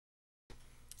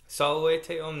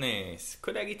Salvete omnes,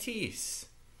 codagitis.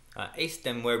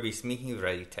 Estem verbis mihi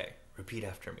redite. Repeat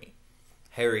after me.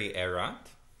 Heri erat,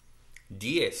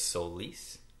 dies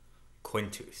solis,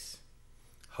 quintus.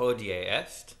 Hodie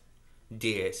est,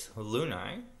 dies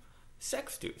lunae,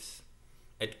 sextus.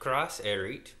 Et cras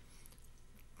erit,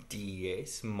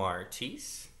 dies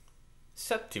martis,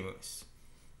 septimus.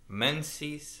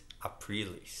 Mensis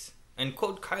Aprilis. And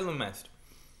quod caelum est.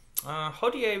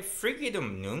 Hodie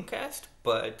frigidum nunc est,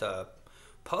 but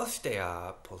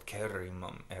postea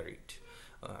pulcherrimum erit.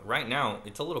 Right now,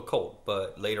 it's a little cold,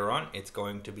 but later on, it's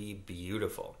going to be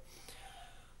beautiful.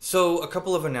 So, a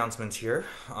couple of announcements here.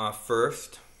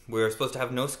 First, we're supposed to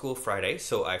have no school Friday,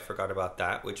 so I forgot about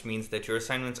that, which means that your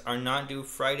assignments are not due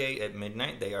Friday at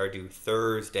midnight. They are due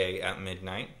Thursday at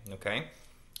midnight, okay?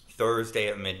 Thursday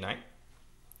at midnight.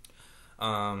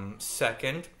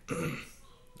 Second,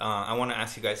 I want to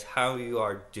ask you guys how you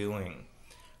are doing.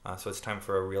 So it's time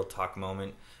for a real talk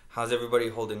moment. How's everybody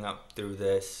holding up through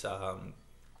this?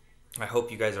 I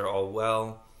hope you guys are all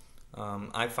well.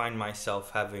 I find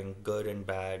myself having good and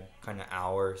bad kind of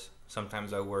hours.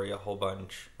 Sometimes I worry a whole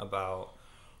bunch about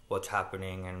what's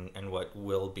happening and what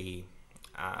will be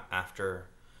after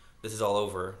this is all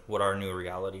over, what our new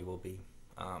reality will be.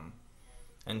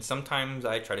 And sometimes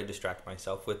I try to distract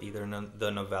myself with either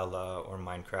the novella or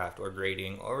Minecraft or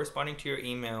grading or responding to your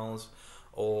emails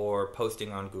or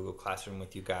posting on Google Classroom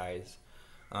with you guys.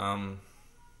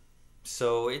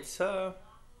 So it's up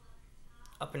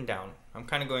and down. I'm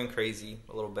kind of going crazy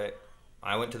a little bit.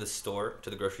 I went to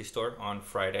the grocery store on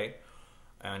Friday,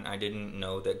 and I didn't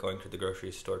know that going to the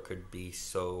grocery store could be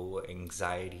so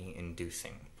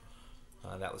anxiety-inducing.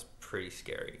 That was pretty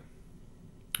scary.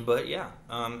 But yeah,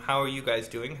 how are you guys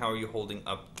doing? How are you holding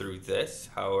up through this?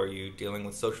 How are you dealing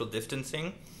with social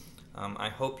distancing? I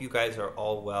hope you guys are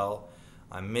all well.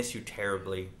 I miss you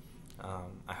terribly.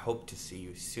 I hope to see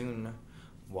you soon.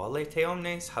 Valete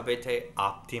omnes habete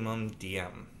optimum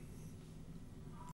diem.